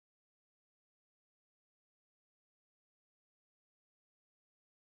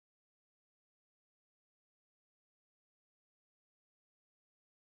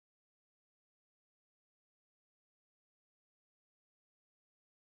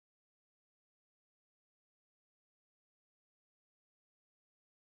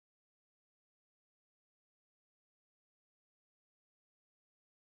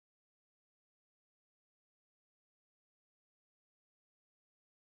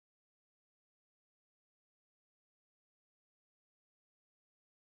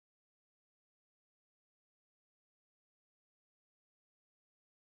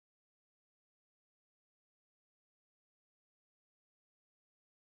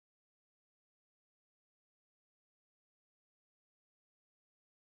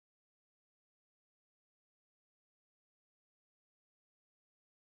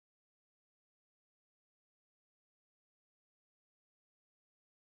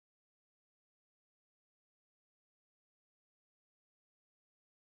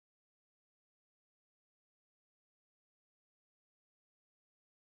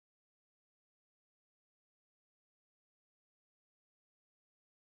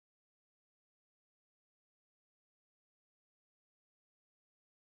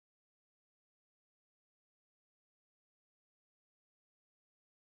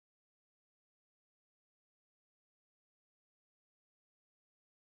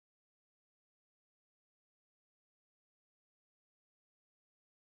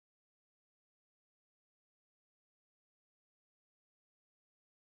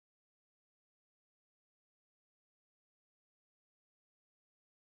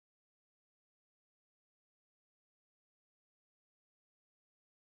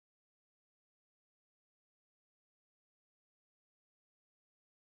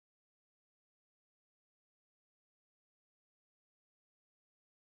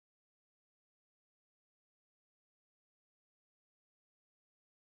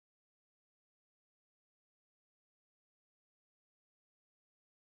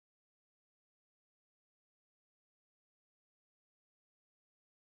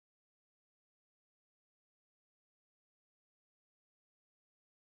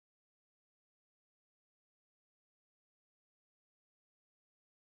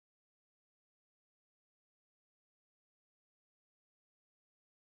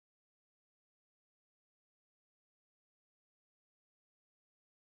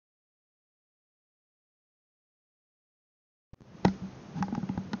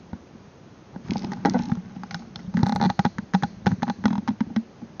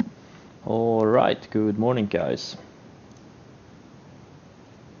Alright, good morning guys.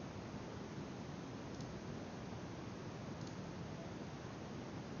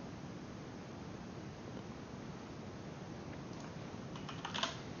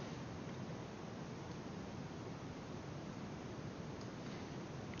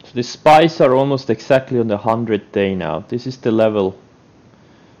 So the spies are almost exactly on the 100th day now. This is the level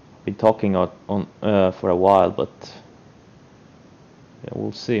I've been talking on for a while, but yeah,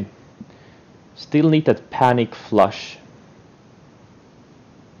 we'll see. Still need that panic flush.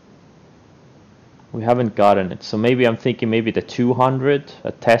 We haven't gotten it, so maybe I'm thinking maybe the 200,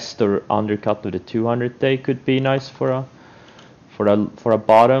 a test or undercut of the 200 day could be nice for a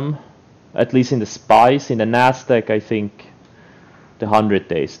bottom, at least in the spies. In the Nasdaq, I think the 100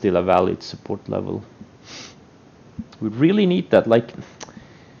 day is still a valid support level. We really need that, like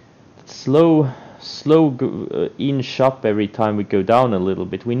slow inch up every time we go down a little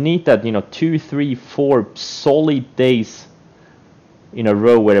bit. We need that, 2, 3, 4 solid days in a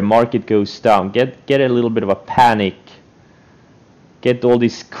row where the market goes down. Get a little bit of a panic. Get all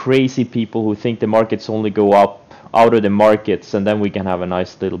these crazy people who think the markets only go up out of the markets, and then we can have a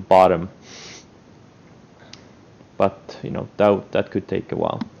nice little bottom. But that could take a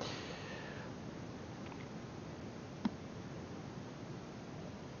while.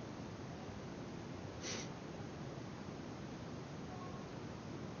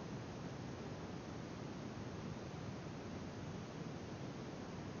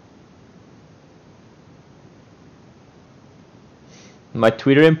 My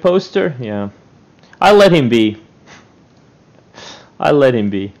Twitter imposter? Yeah. I let him be. I let him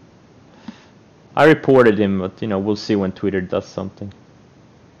be. I reported him, but we'll see when Twitter does something.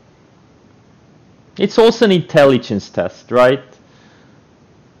 It's also an intelligence test, right?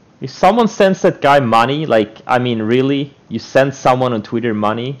 If someone sends that guy money, really, you send someone on Twitter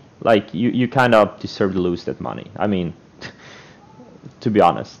money, you kind of deserve to lose that money. To be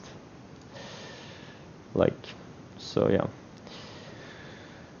honest. So yeah.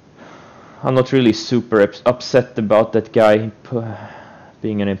 I'm not really super upset about that guy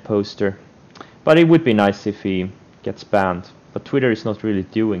being an imposter. But it would be nice if he gets banned. But Twitter is not really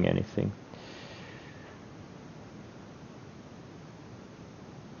doing anything.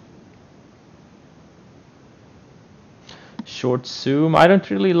 Short Zoom? I don't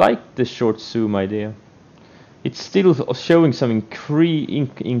really like the short Zoom idea. It's still showing some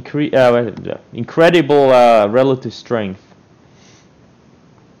incredible relative strength.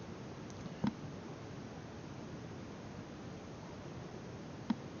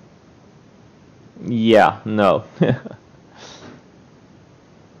 Yeah, no. I'm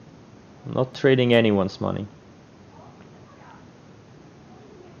not trading anyone's money.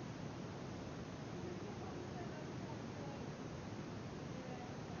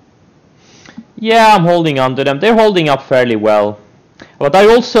 Yeah, I'm holding on to them. They're holding up fairly well. But I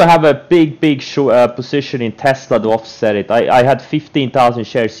also have a big position in Tesla to offset it. I had 15,000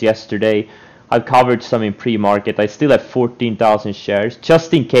 shares yesterday. I've covered some in pre-market. I still have 14,000 shares,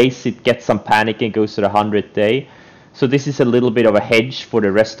 just in case it gets some panic and goes to the 100th day. So this is a little bit of a hedge for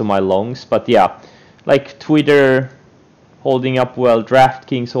the rest of my longs. But yeah, like Twitter holding up well,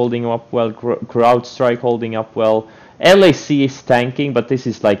 DraftKings holding up well, CrowdStrike holding up well. LAC is tanking, but this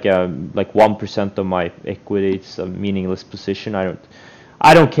is like 1% of my equity. It's a meaningless position.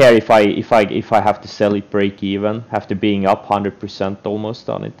 I don't care if I have to sell it break even after being up 100% almost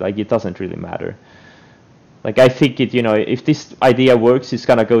on it. It doesn't really matter. I think it, if this idea works, it's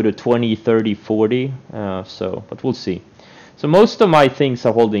gonna go to 20, 30, 40. But we'll see. So most of my things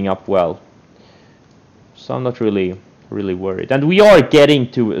are holding up well. So I'm not really worried. And we are getting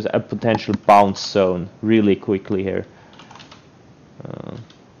to a potential bounce zone really quickly here.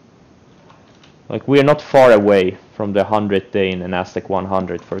 We are not far away from the 100th day in the Nasdaq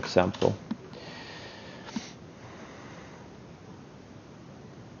 100, for example.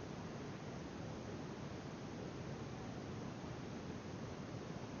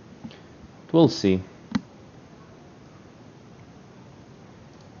 We'll see.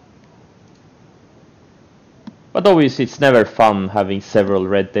 But obviously it's never fun having several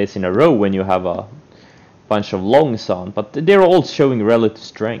red days in a row when you have a bunch of longs on, but they're all showing relative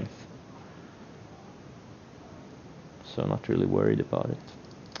strength. So I'm not really worried about it.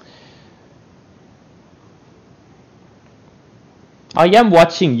 I am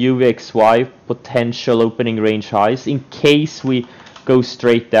watching UVXY potential opening range highs in case we go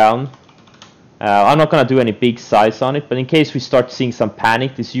straight down. I'm not going to do any big size on it, but in case we start seeing some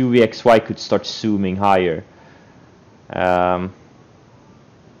panic, this UVXY could start zooming higher.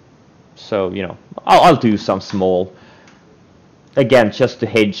 So, I'll do some small Again, just to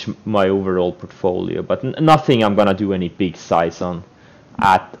hedge my overall portfolio, but nothing I'm gonna do any big size on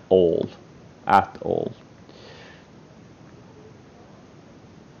at all. At all.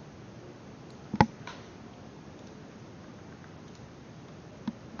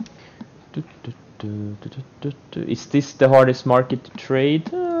 Is this the hardest market to trade?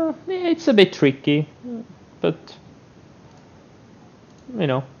 Yeah, it's a bit tricky, but you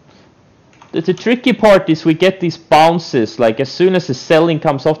know, the tricky part is we get these bounces. Like as soon as the selling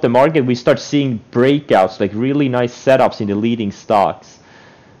comes off the market, we start seeing breakouts, like really nice setups in the leading stocks,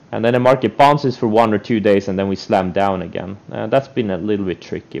 and then the market bounces for 1 or 2 days, and then we slam down again. That's been a little bit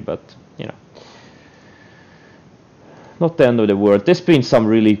tricky, but you know, not the end of the world. There's been some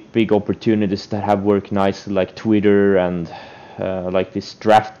really big opportunities that have worked nicely, like Twitter and like this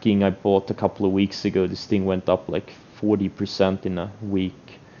DraftKings I bought a couple of weeks ago. This thing went up like 40% in a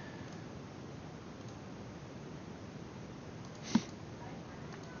week.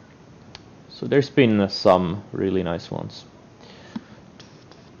 So there's been some really nice ones.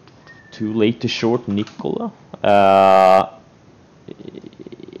 Too late to short Nikola.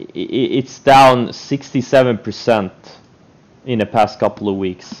 It's down 67% in the past couple of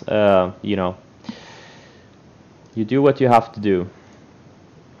weeks. You know, you do what you have to do.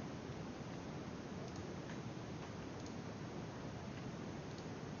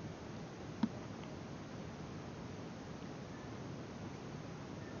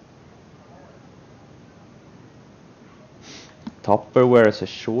 Tupperware as a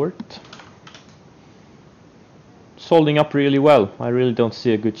short. It's holding up really well. I really don't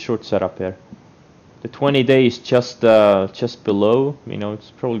see a good short setup here. The 20-day is just below. You know, it's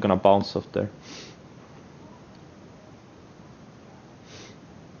probably gonna bounce off there.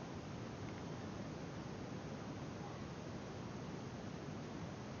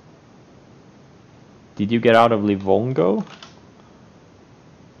 Did you get out of Livongo?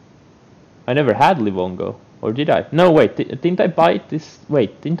 I never had Livongo, or did I? No, wait, didn't I buy it this?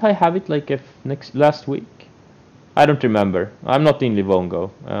 Wait, didn't I have it like last week? I don't remember. I'm not in Livongo.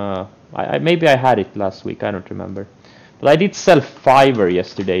 Maybe I had it last week. I don't remember. But I did sell Fiverr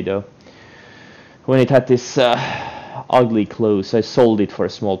yesterday though. When it had this ugly close, I sold it for a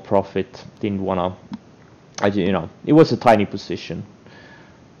small profit. Didn't wanna. You know, it was a tiny position,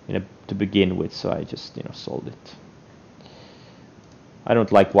 you know, to begin with, so I just, you know, sold it. I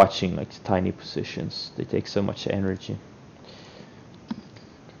don't like watching like tiny positions. They take so much energy.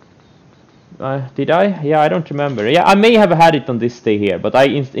 Did I? Yeah, I don't remember. Yeah, I may have had it on this day here, but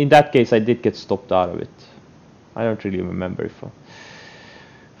in that case I did get stopped out of it. I don't really remember if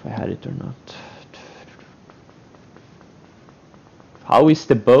I had it or not. How is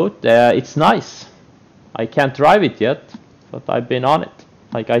the boat? It's nice. I can't drive it yet, but I've been on it.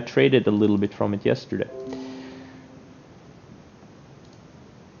 Like I traded a little bit from it yesterday.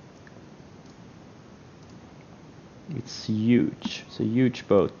 It's huge. It's a huge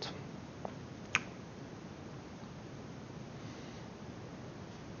boat.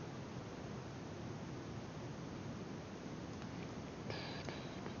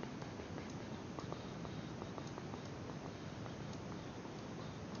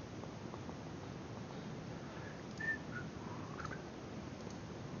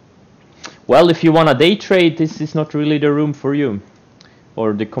 Well, if you want to day trade, this is not really the room for you,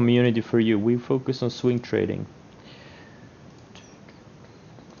 or the community for you. We focus on swing trading.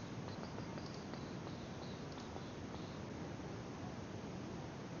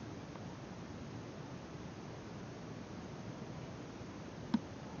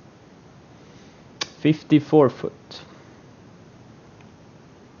 $54.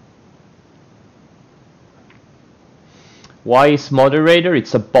 Why is moderator?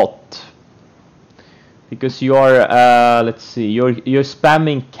 It's a bot. Because you're, let's see, you're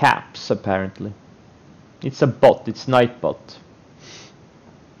spamming caps apparently. It's a bot. It's Nightbot.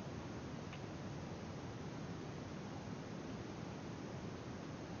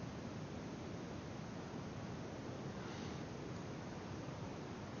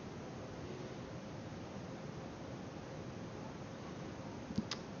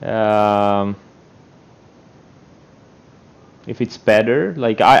 If it's better,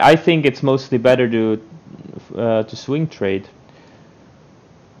 like I think it's mostly better to swing trade,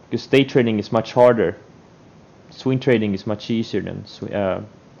 because day trading is much harder. Swing trading is much easier than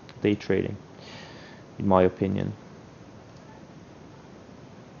day trading, in my opinion.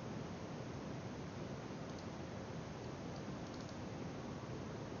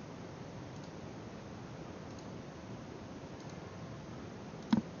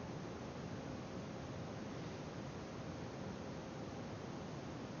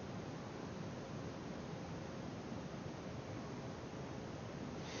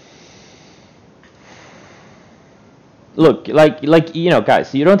 look, like you know,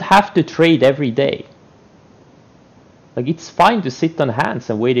 guys, you don't have to trade every day. Like, it's fine to sit on hands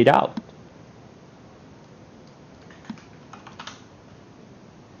and wait it out.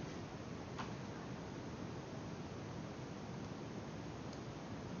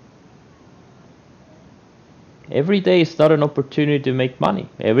 Every day is not an opportunity to make money.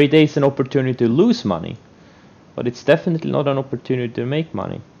 Every day is an opportunity to lose money. But it's definitely not an opportunity to make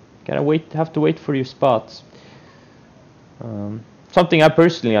money. Have to wait for your spots. Something I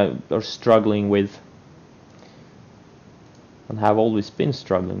personally are struggling with, and have always been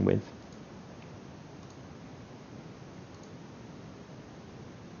struggling with.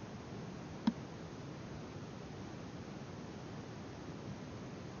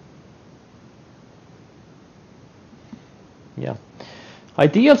 Yeah.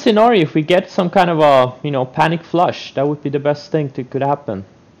 Ideal scenario, if we get some kind of a, you know, panic flush, that would be the best thing that could happen.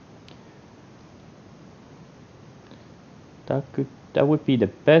 That would be the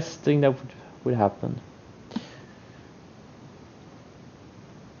best thing that would happen.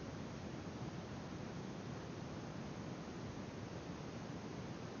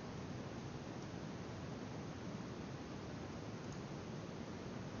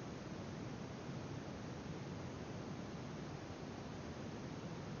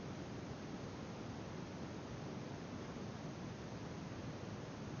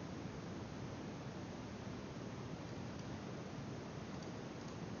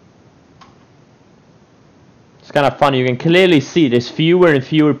 It's kind of funny. You can clearly see there's fewer and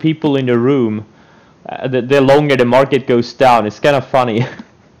fewer people in the room. The longer the market goes down, it's kind of funny.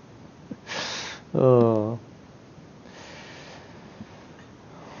 Oh.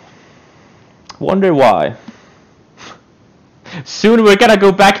 Wonder why. Soon we're gonna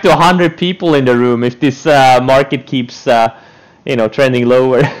go back to 100 people in the room if this market keeps, you know, trending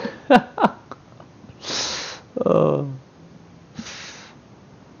lower. Oh.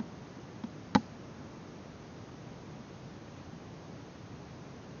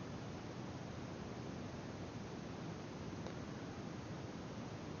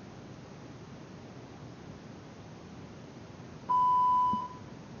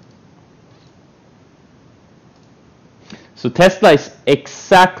 So Tesla is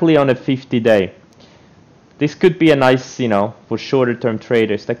exactly on a 50-day. This could be a nice, you know, for shorter term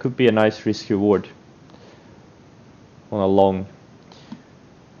traders, that could be a nice risk reward on a long.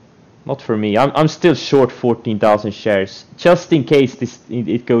 Not for me. I'm still short 14,000 shares, just in case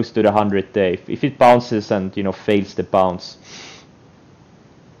it goes to the 100-day. If it bounces and, you know, fails the bounce.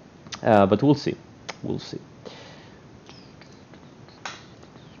 But we'll see. We'll see.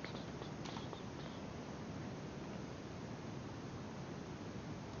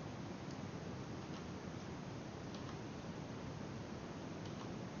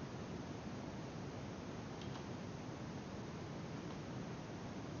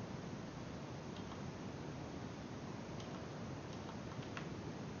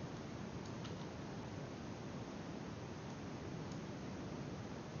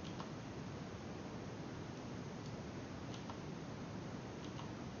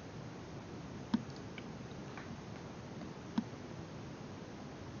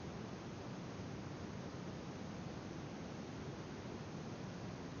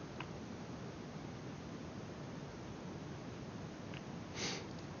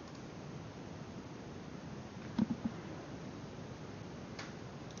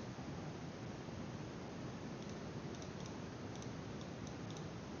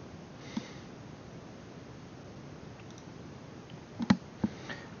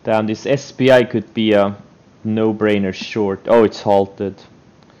 Damn, this SPI could be a no-brainer short. Oh, it's halted.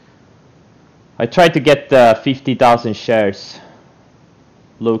 I tried to get 50,000 shares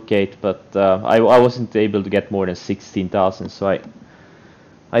locate, but I wasn't able to get more than 16,000, so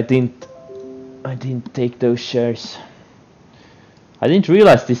I didn't take those shares. I didn't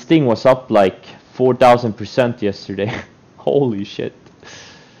realize this thing was up like 4,000% yesterday. Holy shit.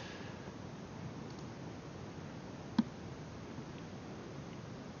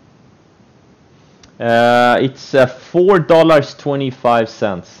 It's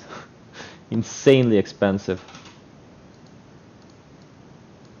 $4.25. Insanely expensive.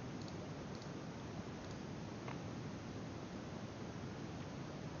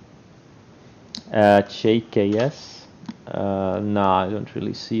 JKS. Nah, I don't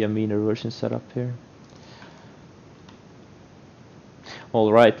really see a mean reversion setup here.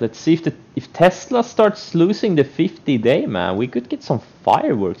 All right, let's see if Tesla starts losing the 50-day, man, we could get some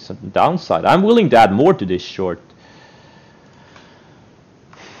fireworks on the downside. I'm willing to add more to this short.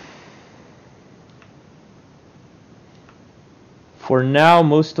 For now,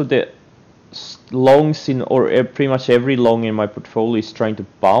 most of the longs in, or pretty much every long in my portfolio is trying to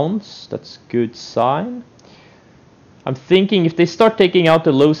bounce. That's good sign. I'm thinking if they start taking out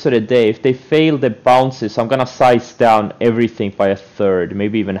the lows of the day, if they fail the bounces, I'm gonna size down everything by a third,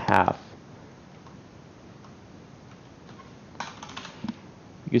 maybe even half.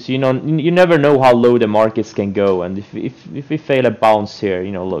 Because you know, you never know how low the markets can go, and if we fail a bounce here,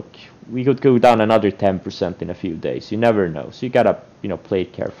 you know, look, we could go down another 10% in a few days. You never know, so you gotta, you know, play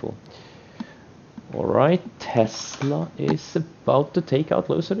it careful. All right, Tesla is about to take out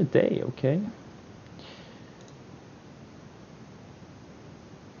lows of the day. Okay.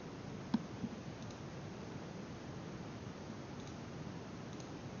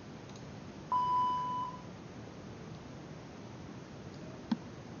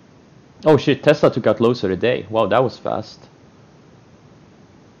 Oh shit, Tesla took out lows of the day. Wow, that was fast.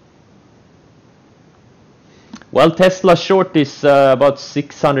 Well, Tesla short is about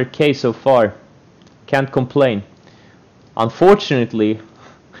 600k so far. Can't complain. Unfortunately,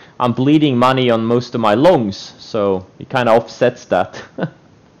 I'm bleeding money on most of my longs, so it kind of offsets that.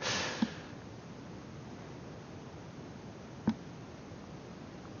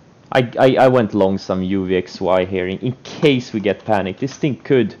 I went long some UVXY here in case we get panicked. This thing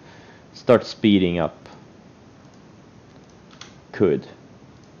could start speeding up. Could.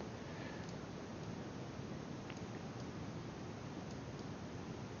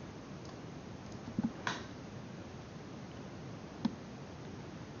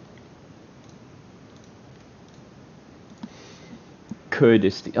 Could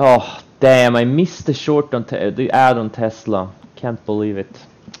is the, oh damn, I missed the short on the ad on Tesla. Can't believe it.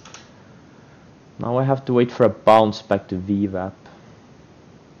 Now I have to wait for a bounce back to VWAP.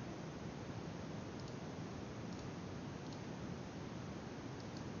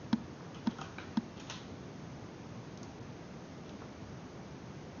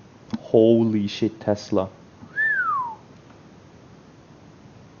 Holy shit, Tesla.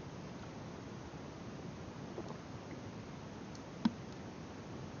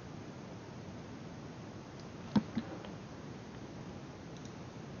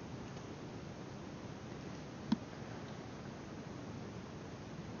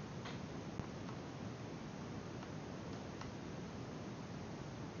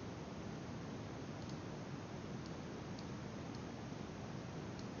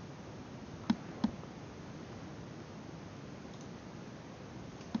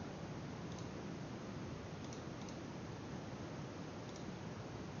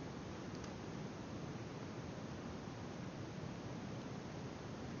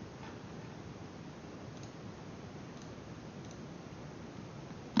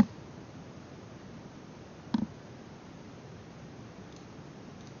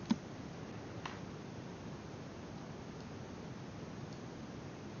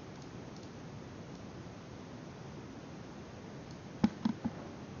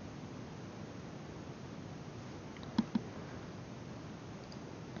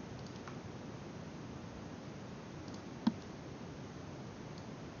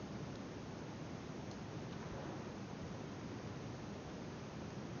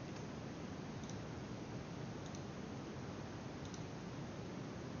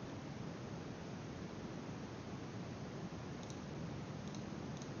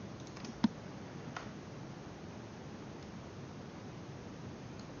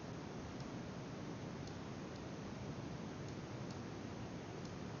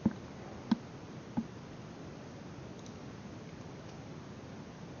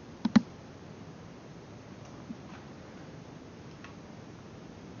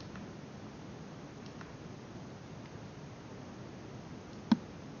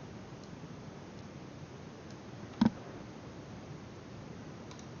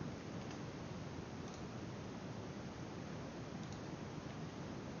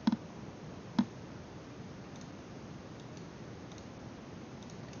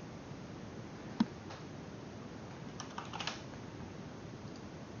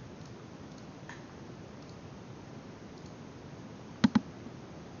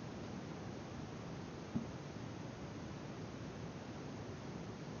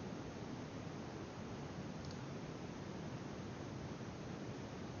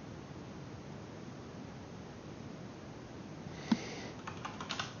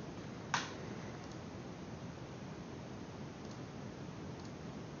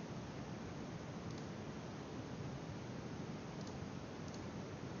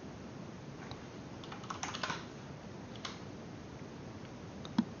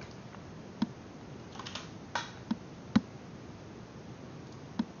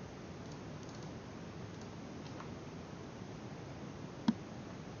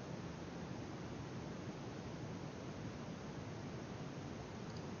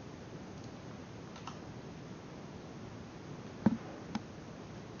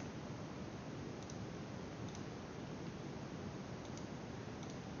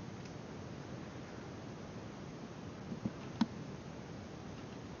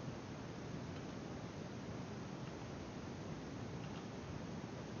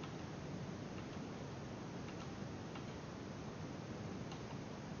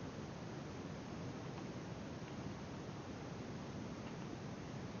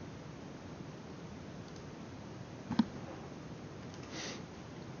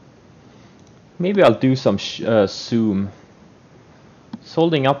 maybe I'll do some zoom. It's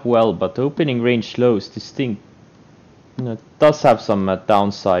holding up well, but opening range lows, this thing does have some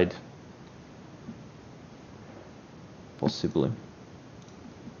downside. Possibly.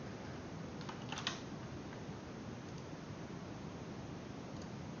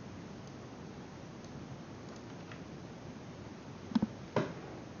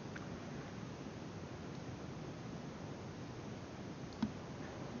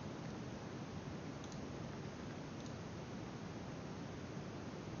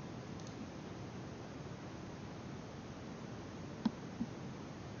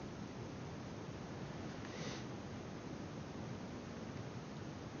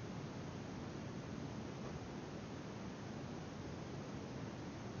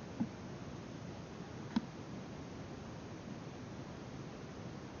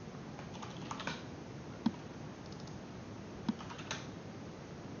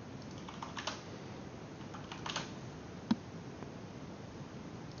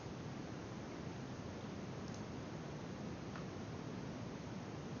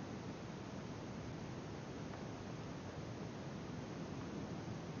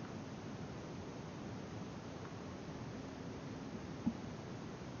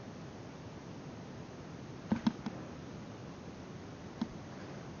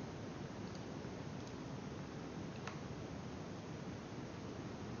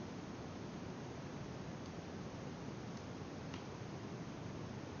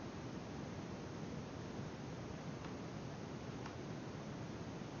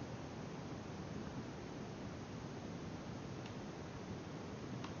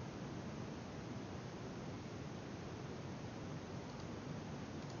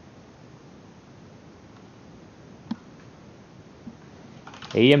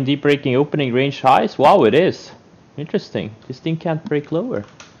 AMD breaking opening range highs? Wow, it is. Interesting. This thing can't break lower.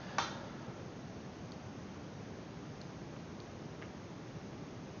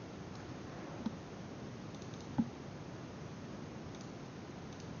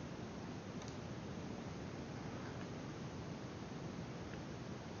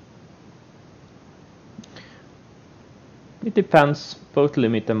 It depends. Both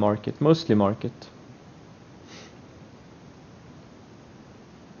limit and market. Mostly market.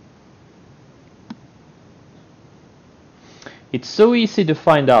 It's so easy to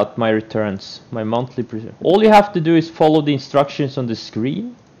find out my returns, my monthly. All you have to do is follow the instructions on the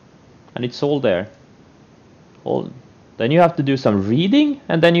screen, and it's all there. Then you have to do some reading,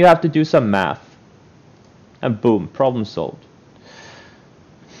 and then you have to do some math, and boom, problem solved.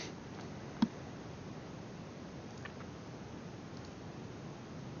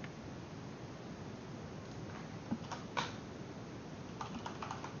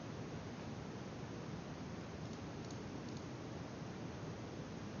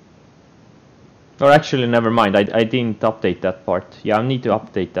 Or actually, never mind. I didn't update that part. Yeah, I need to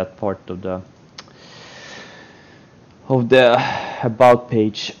update that part of the about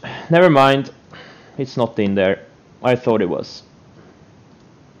page. Never mind. It's not in there. I thought it was.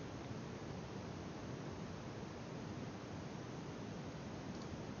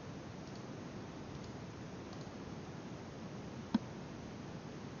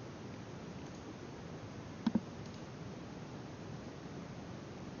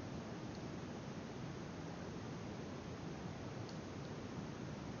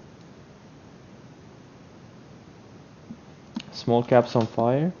 Small caps on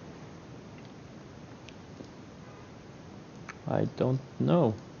fire? I don't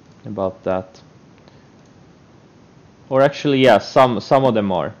know about that. Or actually, yeah, some of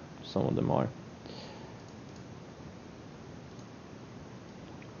them are. Some of them are.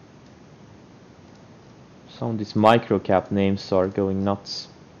 Some of these micro cap names are going nuts.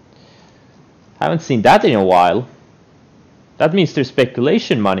 Haven't seen that in a while. That means there's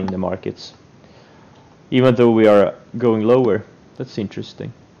speculation money in the markets. Even though we are going lower. That's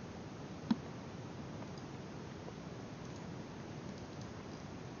interesting.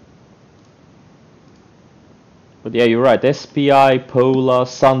 But yeah, you're right. SPI, Pola,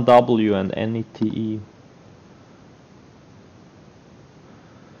 SunW, and NETE.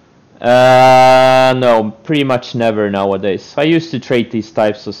 No, pretty much never nowadays. I used to trade these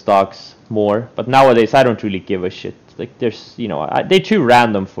types of stocks more, but nowadays I don't really give a shit. Like there's, you know, they're too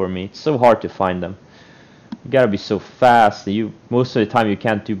random for me. It's so hard to find them. You gotta be so fast. Most of the time you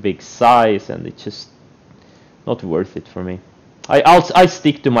can't do big size, and it's just not worth it for me. I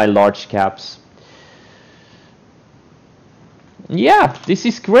stick to my large caps. Yeah, this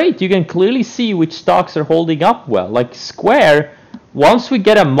is great. You can clearly see which stocks are holding up well. Like Square, once we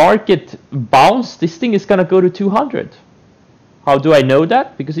get a market bounce, this thing is gonna go to 200. How do I know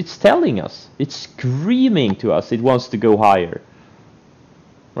that? Because it's telling us. It's screaming to us it wants to go higher.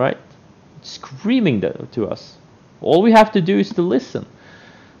 Right? It's screaming to us. All we have to do is to listen.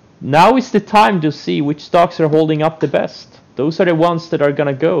 Now is the time to see which stocks are holding up the best. Those are the ones that are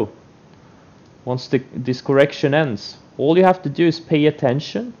gonna go once this correction ends. All you have to do is pay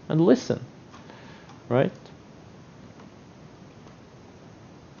attention and listen. Right?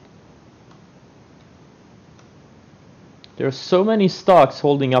 There are so many stocks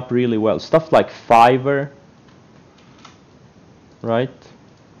holding up really well. Stuff like Fiverr. Right?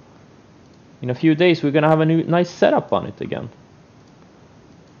 In a few days we're gonna have a nice setup on it again.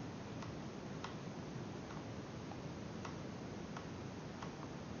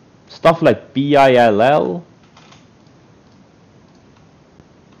 Stuff like BILL,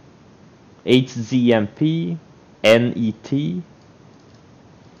 HZMP, NET.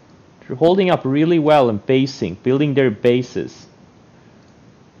 They're holding up really well and building their bases.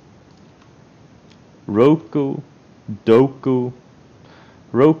 Roku and Doku,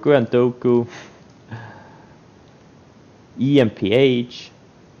 EMPH,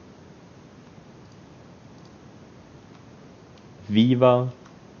 Viva,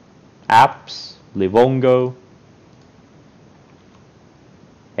 Apps, Livongo,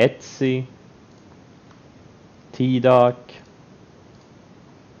 Etsy, TDoc,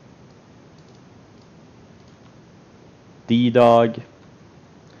 DDOG,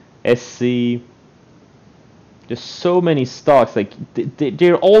 SC. There's so many stocks, like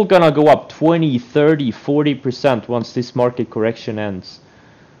they're all gonna go up 20, 30, 40% once this market correction ends.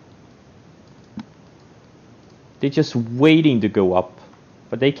 They're just waiting to go up,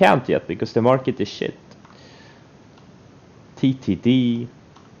 but they can't yet because the market is shit. TTD,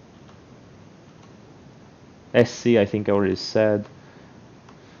 SC, I think I already said.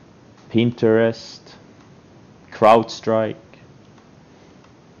 Pinterest, CrowdStrike,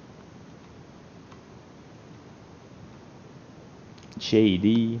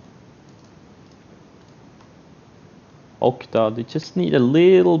 JD, Okta. They just need a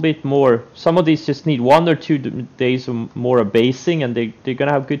little bit more. Some of these just need 1 or 2 days more of basing, and they're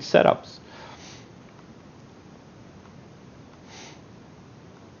gonna have good setups.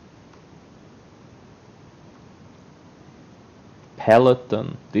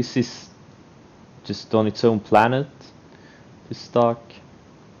 Peloton. This is just on its own planet, this stock.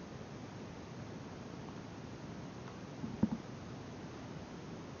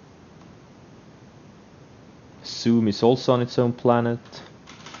 Zoom is also on its own planet.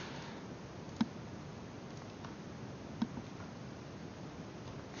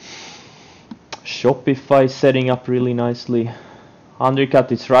 Shopify is setting up really nicely.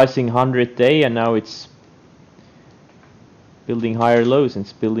 Undercut is rising 100 day, and now it's building higher lows, and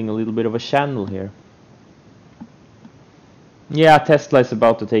it's building a little bit of a channel here. Yeah, Tesla is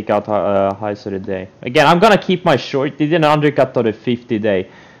about to take out highs of the day. Again, I'm gonna keep my short. It didn't undercut on the 50 day.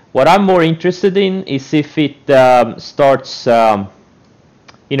 What I'm more interested in is if it starts,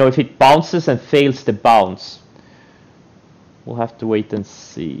 you know, if it bounces and fails the bounce. We'll have to wait and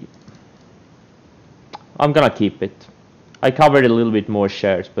see. I'm gonna keep it. I covered a little bit more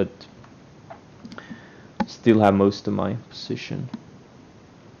shares, but still have most of my position.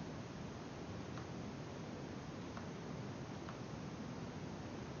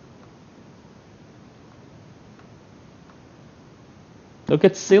 Look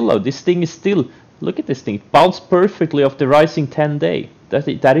at Zillow. This thing is still, look at this thing. It bounced perfectly off the rising 10 day.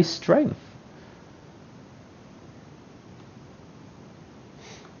 That is strength.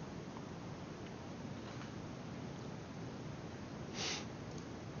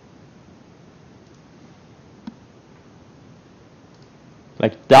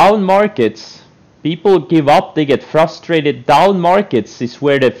 Like down markets, people give up, they get frustrated. Down markets is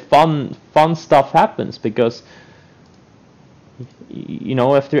where the fun stuff happens, because you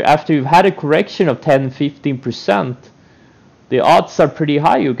know, after you've had a correction of 10-15%, the odds are pretty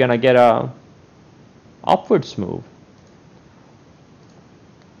high you're gonna get a upwards move.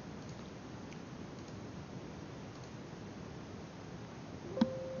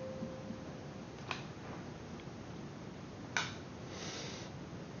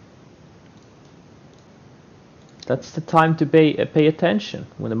 That's the time to pay attention,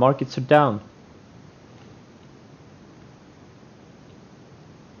 when the markets are down.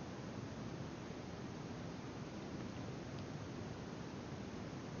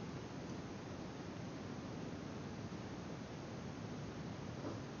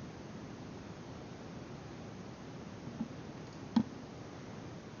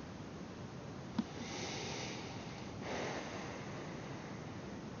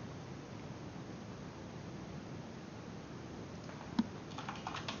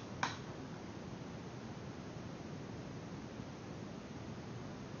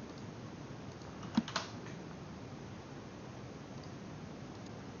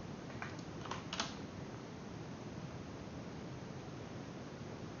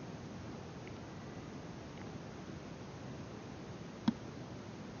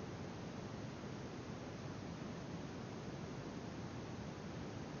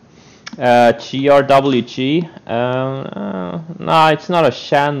 GRWG. Nah, it's not a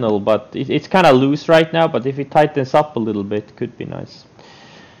channel, but it's kind of loose right now. But if it tightens up a little bit, could be nice.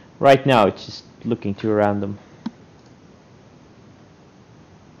 Right now, it's just looking too random.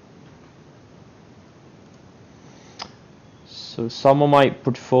 So some of my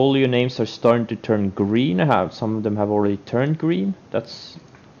portfolio names are starting to turn green. Some of them have already turned green. That's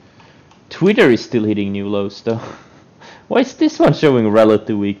Twitter is still hitting new lows though. Why is this one showing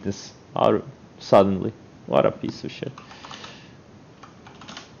relative weakness suddenly? What a piece of shit.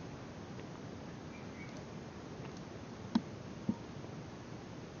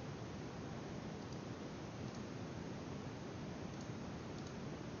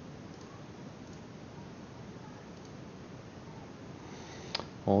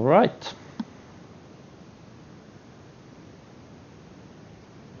 All right.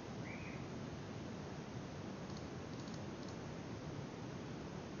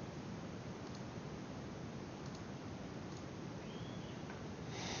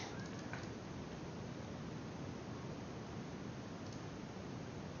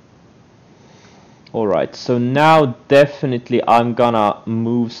 Alright, so now definitely I'm gonna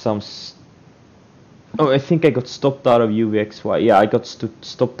move some... Oh, I think I got stopped out of UVXY. Yeah, I got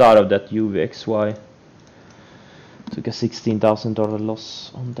stopped out of that UVXY. Took a $16,000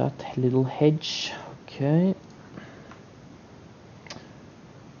 loss on that little hedge. Okay.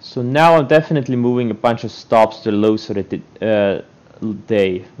 So now I'm definitely moving a bunch of stops to the lows of the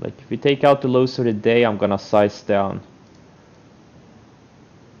day. Like if we take out the lows of the day, I'm gonna size down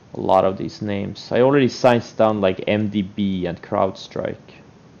a lot of these names. I already sized down like MDB and CrowdStrike.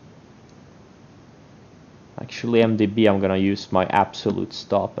 Actually, MDB, I'm gonna use my absolute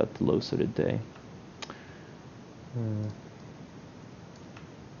stop at the lows of the day.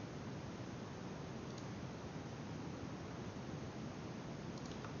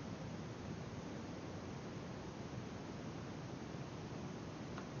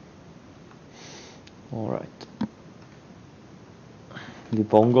 All right.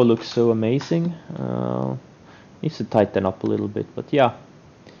 Livongo looks so amazing. Needs to tighten up a little bit, but yeah.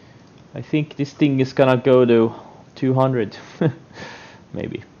 I think this thing is gonna go to 200,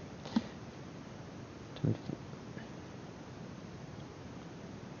 maybe.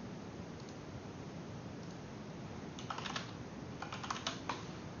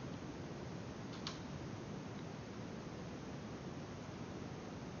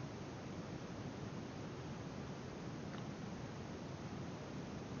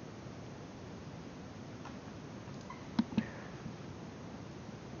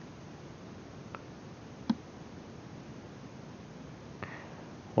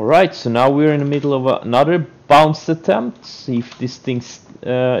 Alright, so now we're in the middle of another bounce attempt. See if this thing,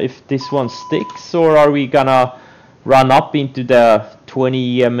 if this one sticks, or are we gonna run up into the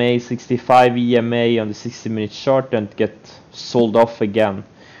 20 EMA, 65 EMA on the 60-minute chart and get sold off again.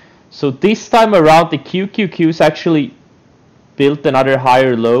 So this time around, the QQQ's actually built another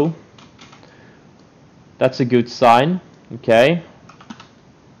higher low. That's a good sign. Okay.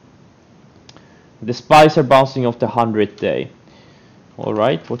 The SPYs are bouncing off the 100 day.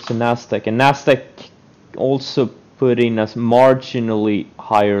 Alright, what's the Nasdaq? And Nasdaq also put in a marginally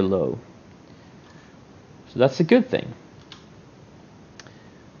higher low. So that's a good thing.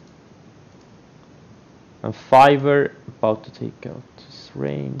 And Fiverr about to take out this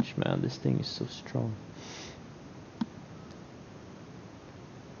range. Man, this thing is so strong.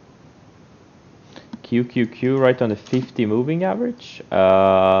 QQQ right on the 50 moving average?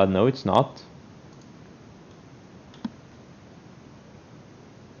 No, it's not.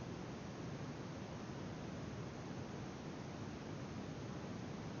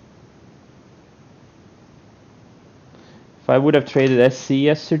 If I would have traded SC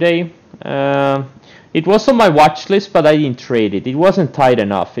yesterday, it was on my watch list, but I didn't trade it. It wasn't tight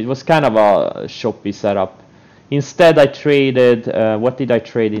enough. It was kind of a shoppy setup. Instead, I traded. What did I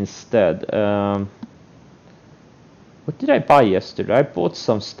trade instead? What did I buy yesterday? I bought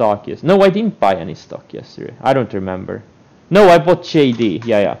some stock yesterday. No, I didn't buy any stock yesterday. I don't remember. No, I bought JD.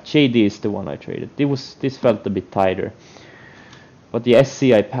 Yeah, JD is the one I traded. This felt a bit tighter. But the SC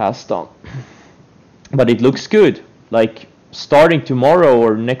I passed on. But it looks good. Like starting tomorrow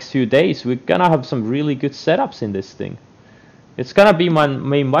or next few days, we're gonna have some really good setups in this thing. It's gonna be my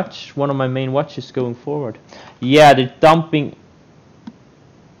main watch, one of my main watches going forward. Yeah, they're dumping.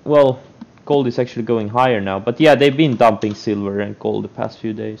 Well, gold is actually going higher now, but yeah, they've been dumping silver and gold the past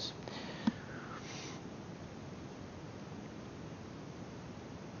few days.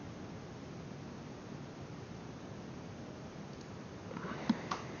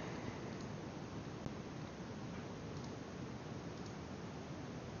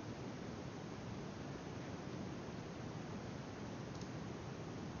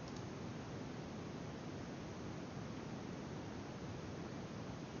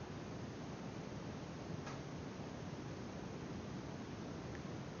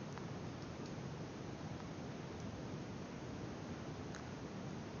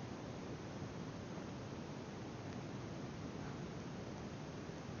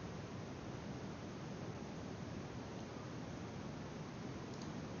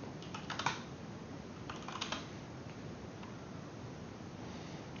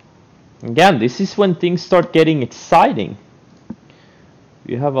 Again, this is when things start getting exciting.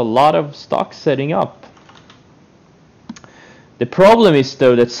 You have a lot of stocks setting up. The problem is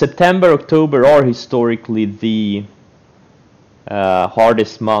though that September, October are historically the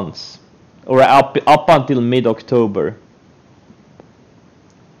hardest months, or up until mid-October.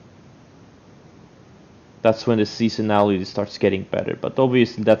 That's when the seasonality starts getting better, but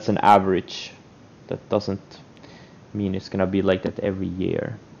obviously that's an average. That doesn't mean it's gonna be like that every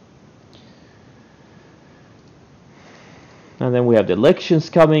year. And then we have the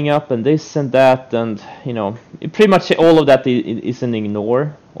elections coming up and this and that, and you know, pretty much all of that is an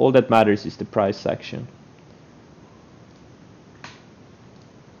ignore. All that matters is the price action.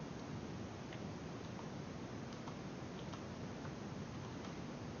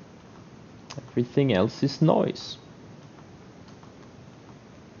 Everything else is noise.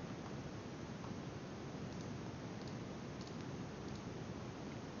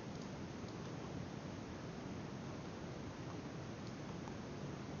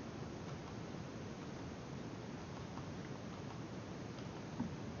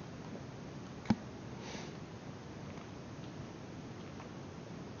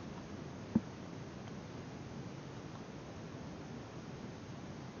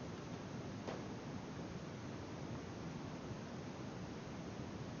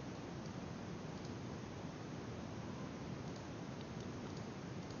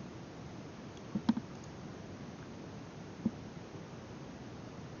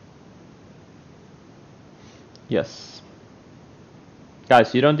 Yes.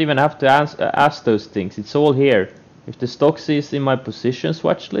 Guys, you don't even have to ask those things. It's all here. If the stocks is in my positions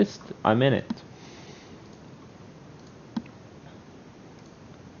watch list, I'm in it.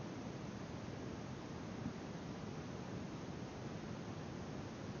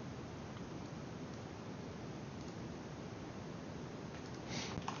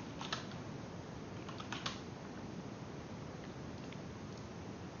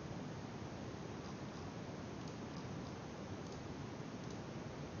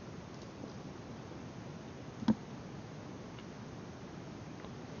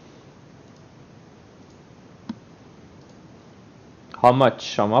 How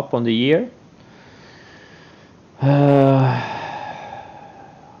much I'm up on the year?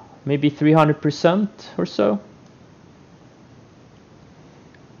 Maybe 300% or so.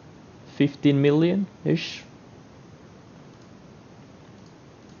 15 million-ish.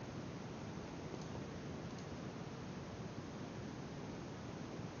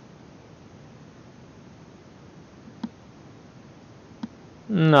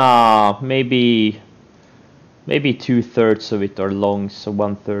 Nah, maybe 2/3 of it are long, so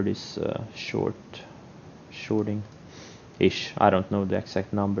 1/3 is shorting ish. I don't know the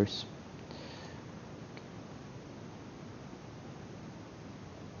exact numbers.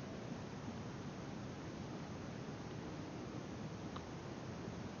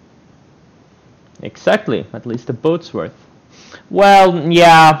 Exactly, at least a boat's worth. Well,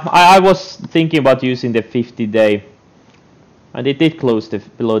 yeah, I was thinking about using the 50-day, and it did close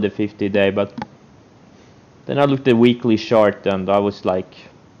below the 50-day, but then I looked at the weekly chart and I was like,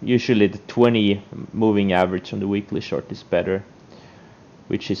 usually the 20 moving average on the weekly chart is better,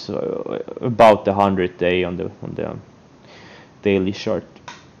 which is about the 100-day on the daily chart.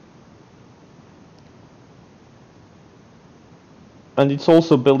 And it's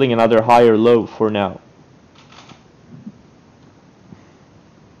also building another higher low for now.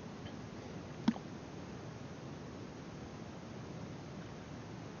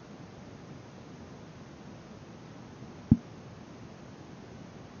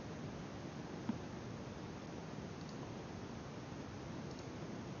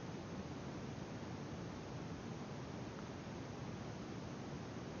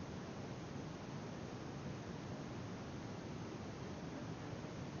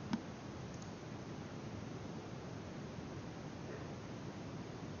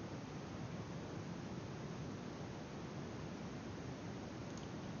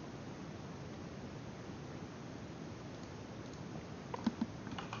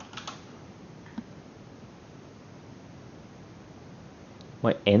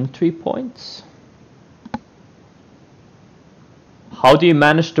 My entry points? How do you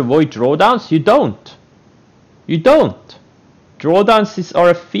manage to avoid drawdowns? You don't. You don't. Drawdowns are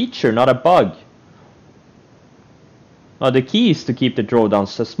a feature, not a bug. Now the key is to keep the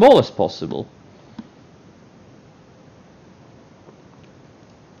drawdowns as small as possible.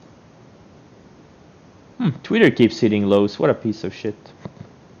 Twitter keeps hitting lows. What a piece of shit.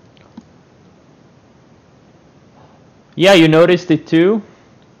 Yeah, you noticed it too?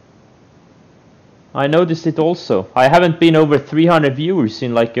 I noticed it also. I haven't been over 300 viewers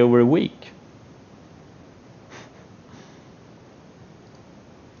in like over a week.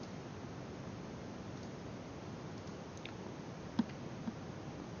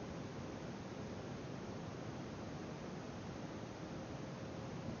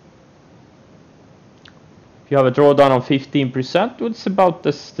 If you have a drawdown on 15%, it's about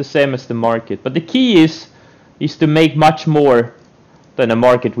the same as the market. But the key is to make much more than the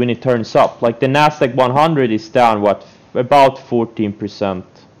market when it turns up. Like the Nasdaq 100 is down what, about 14%.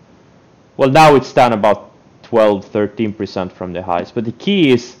 Well, now it's down about 12-13% from the highs. But the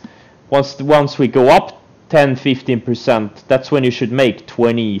key is once we go up 10-15%, that's when you should make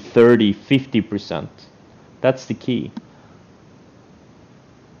 20, 30, 50%. That's the key.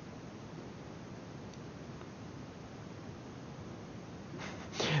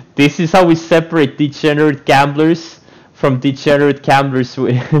 This is how we separate degenerate gamblers from degenerate gamblers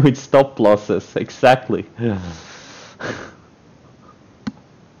with stop losses. Exactly.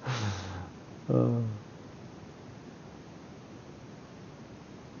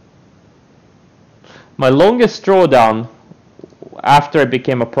 My longest drawdown after I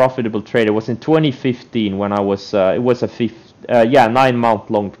became a profitable trader was in 2015 when I was it was a 9-month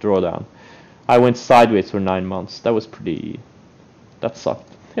long drawdown. I went sideways for 9 months. That was that sucked.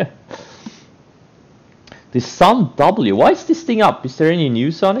 The Sun W. Why is this thing up? Is there any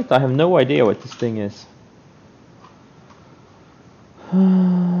news on it? I have no idea what this thing is.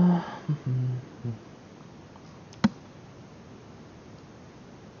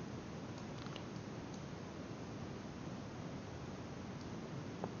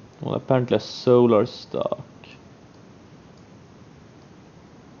 Well, apparently a solar stock.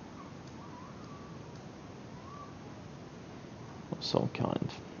 Of some kind.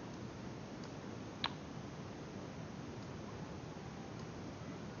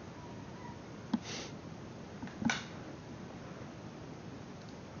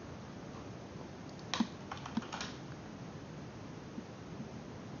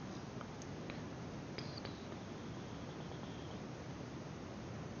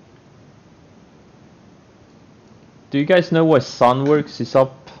 Do you guys know why Sunworks is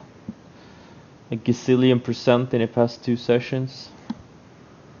up a gazillion% in the past 2 sessions?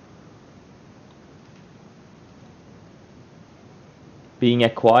 Being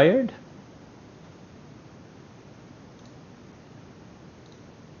acquired?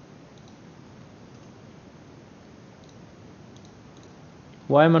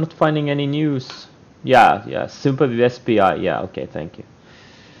 Why am I not finding any news? Yeah, Simple with SPI. Yeah, okay, thank you.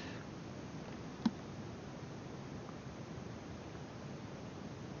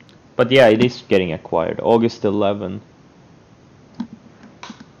 But yeah, it is getting acquired. August 11.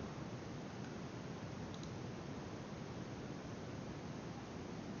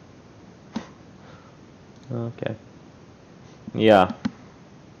 Okay. Yeah.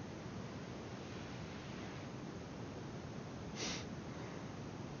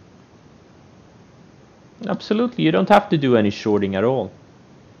 Absolutely, you don't have to do any shorting at all.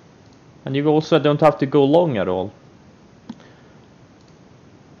 And you also don't have to go long at all.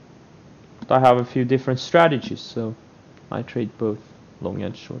 I have a few different strategies, so I trade both long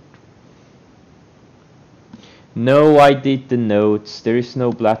and short. No, I did the notes. There is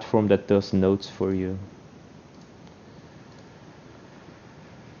no platform that does notes for you.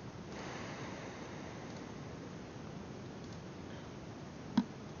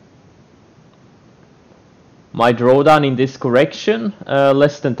 My drawdown in this correction,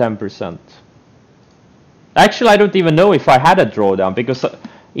 less than 10%. Actually, I don't even know if I had a drawdown because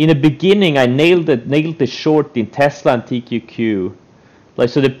in the beginning I nailed the short in Tesla and TQQ. Like,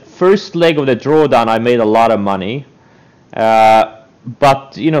 so the first leg of the drawdown I made a lot of money,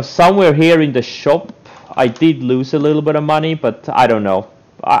 but you know, somewhere here in the shop I did lose a little bit of money, but I don't know.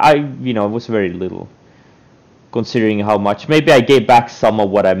 You know, it was very little considering how much. Maybe I gave back some of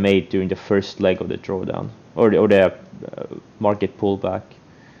what I made during the first leg of the drawdown or the market pullback.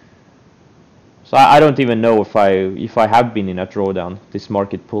 So I don't even know if I have been in a drawdown, this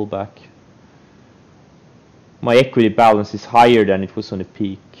market pullback. My equity balance is higher than it was on the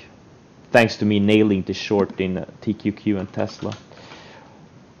peak, thanks to me nailing the short in TQQ and Tesla.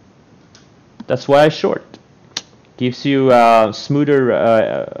 That's why I short. Gives you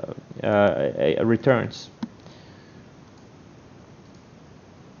smoother returns.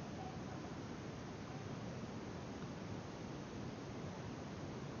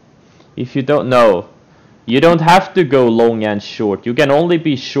 If you don't know, you don't have to go long and short. You can only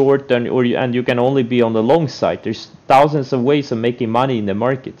be short and you can only be on the long side. There's thousands of ways of making money in the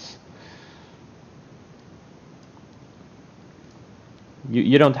markets.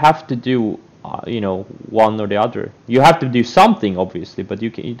 You don't have to do you know, one or the other. You have to do something, obviously, but you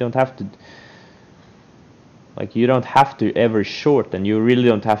don't have to. Like, you don't have to ever short, and you really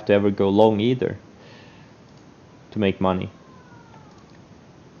don't have to ever go long either to make money.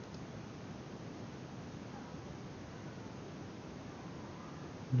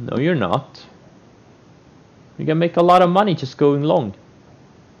 No, you're not. You can make a lot of money just going long.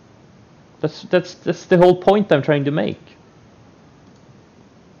 That's the whole point I'm trying to make.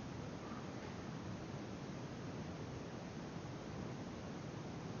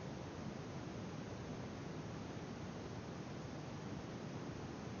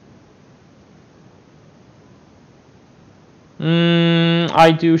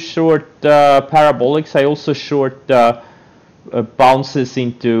 I do short parabolics. I also short bounces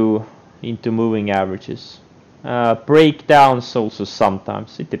into moving averages. Breakdowns also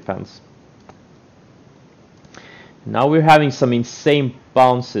sometimes. It depends. Now we're having some insane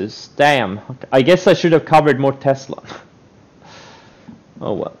bounces. Damn. I guess I should have covered more Tesla.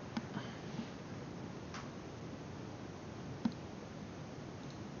 Oh well.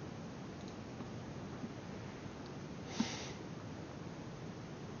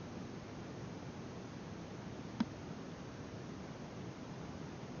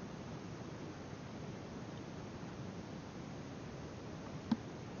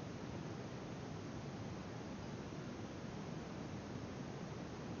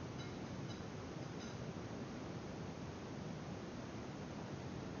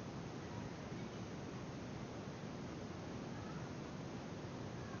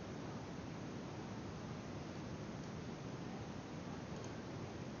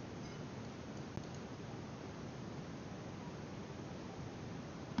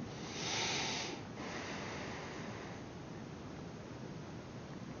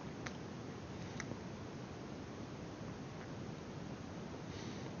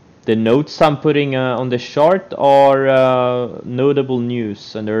 The notes I'm putting on the chart are notable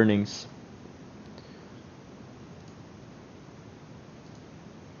news and earnings.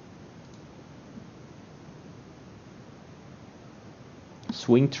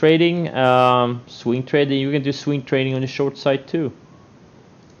 Swing trading, you can do swing trading on the short side too.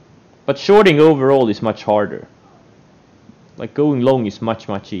 But shorting overall is much harder. Like, going long is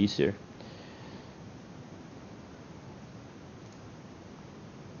much easier.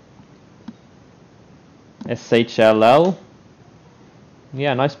 SHLL.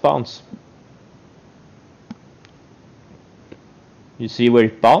 Yeah, nice bounce. You see where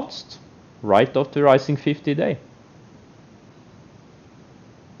it bounced? Right off the rising 50-day.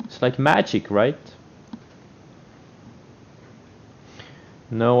 It's like magic, right?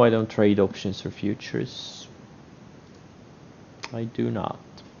 No, I don't trade options or futures. I do not.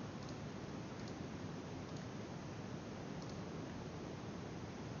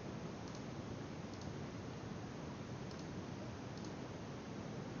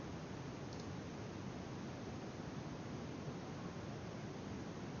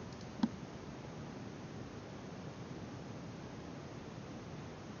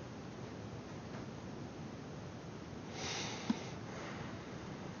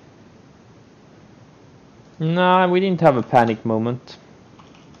 No, we didn't have a panic moment.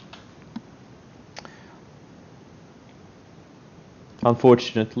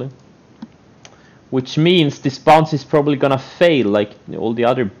 Unfortunately. Which means this bounce is probably gonna fail like all the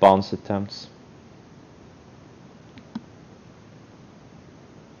other bounce attempts.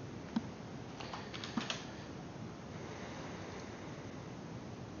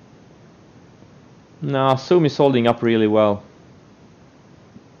 No, Zoom is holding up really well.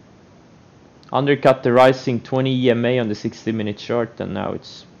 Undercut the rising 20 EMA on the 60-minute chart, and now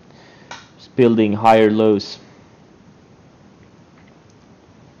it's building higher lows.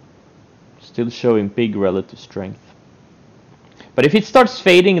 Still showing big relative strength. But if it starts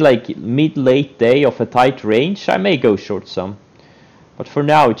fading like mid-late day of a tight range, I may go short some. But for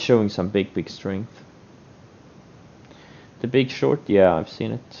now it's showing some big strength. The big short, yeah, I've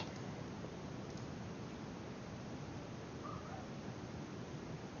seen it.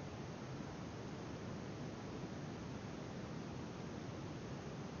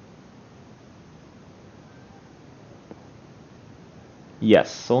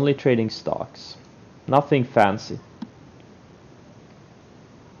 Yes, only trading stocks. Nothing fancy.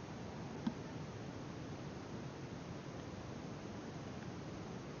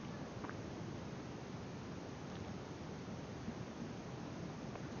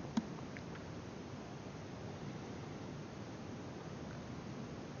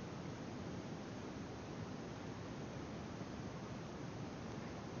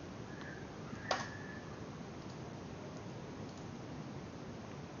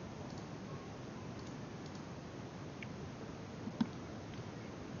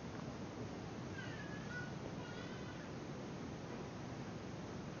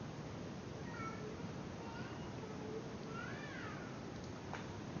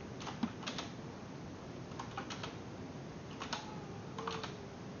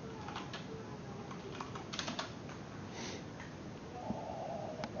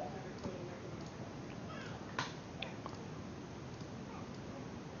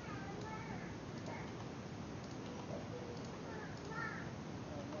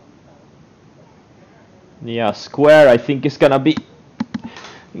 Yeah, Square I think is gonna be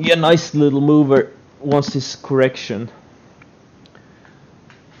a nice little mover once this correction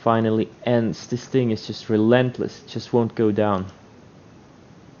finally ends. This thing is just relentless, it just won't go down.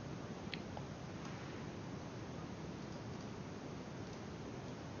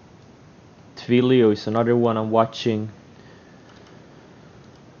 Twilio is another one I'm watching.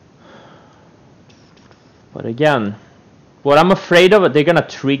 But again, what I'm afraid of, they're gonna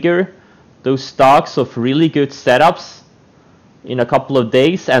trigger those stocks of really good setups in a couple of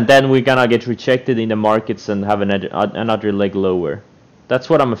days, and then we're gonna get rejected in the markets and have another leg lower. That's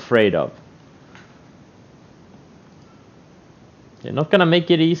what I'm afraid of. They're not gonna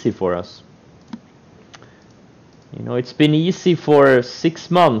make it easy for us. You know, it's been easy for 6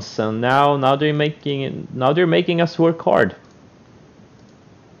 months, and now they're making us work hard.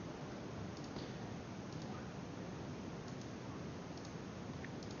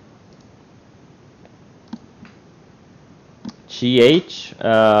 GH,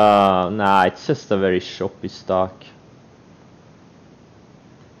 nah, it's just a very choppy stock.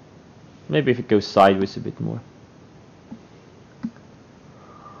 Maybe if it goes sideways a bit more.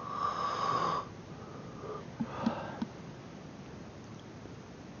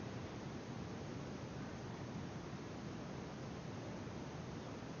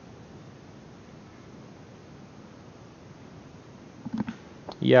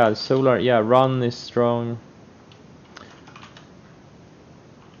 Yeah, the solar, yeah, run is strong.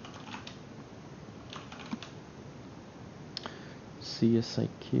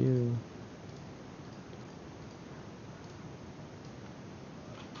 CSIQ.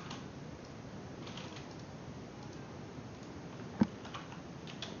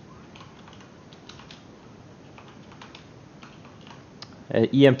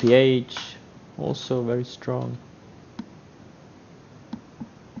 EMPH, also very strong.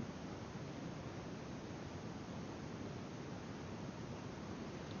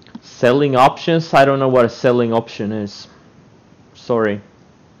 Selling options, I don't know what a selling option is. Sorry,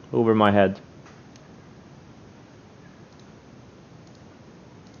 over my head.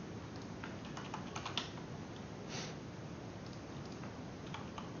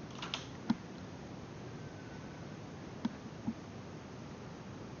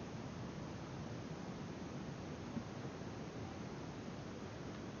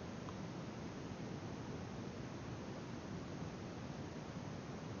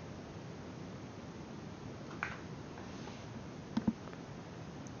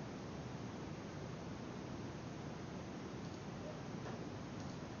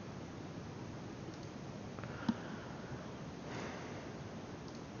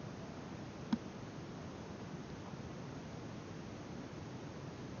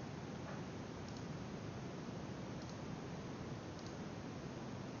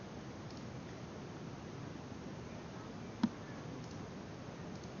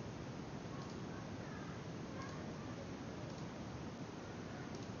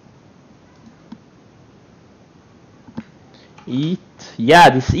 EAT, yeah,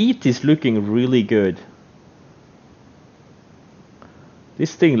 this EAT is looking really good.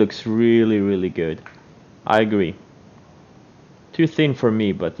 This thing looks really, really good. I agree. Too thin for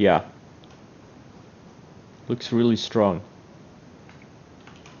me, but yeah. Looks really strong.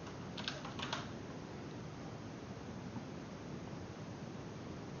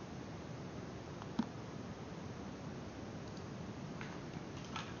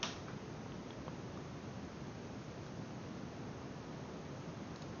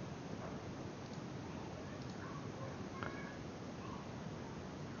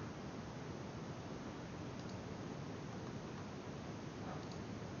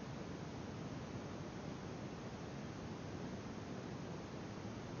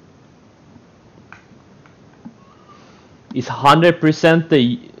 Is 100% the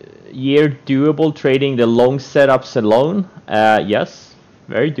year doable trading the long setups alone? Yes,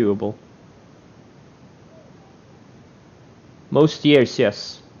 very doable. Most years,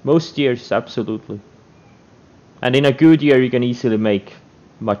 yes. Most years, absolutely. And in a good year, you can easily make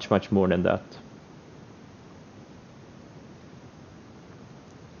much, much more than that.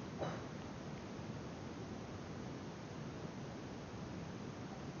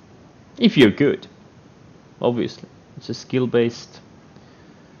 If you're good, obviously. It's a skill-based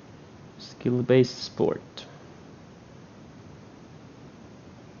sport.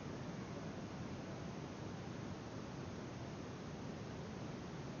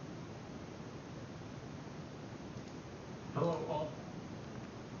 Hello, Paul.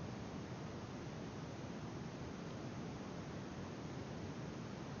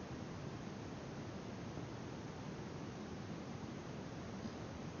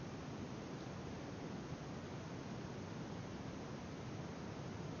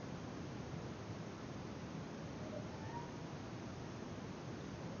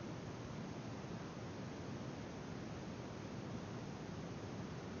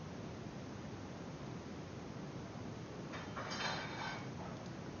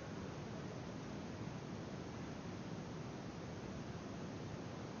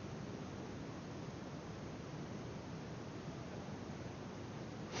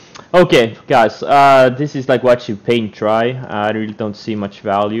 Okay, guys, this is like watching paint dry. I really don't see much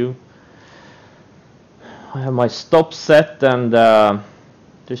value. I have my stop set, and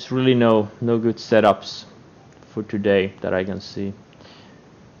there's really no good setups for today that I can see.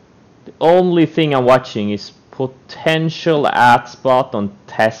 The only thing I'm watching is potential ad spot on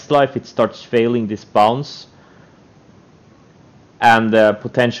Tesla if it starts failing this bounce, and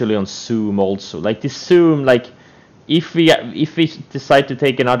potentially on Zoom also. Like this Zoom, like if we decide to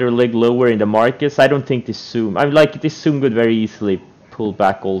take another leg lower in the markets, I don't think this Zoom. I mean, like this Zoom could very easily pull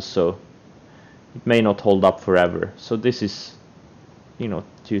back also. It may not hold up forever. So this is, you know,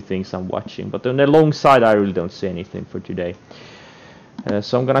 two things I'm watching. But on the long side, I really don't see anything for today.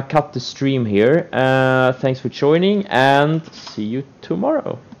 So I'm gonna cut the stream here. Thanks for joining, and see you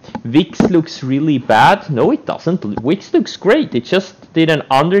tomorrow. VIX looks really bad. No, it doesn't. VIX looks great. It just did an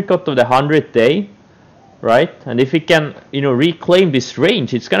undercut of the 100-day, right? And if it can, you know, reclaim this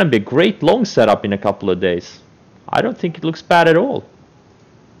range, it's gonna be a great long setup in a couple of days. I don't think it looks bad at all.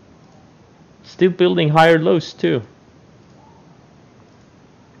 Still building higher lows too.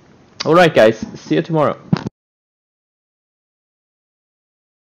 All right, guys. See you tomorrow.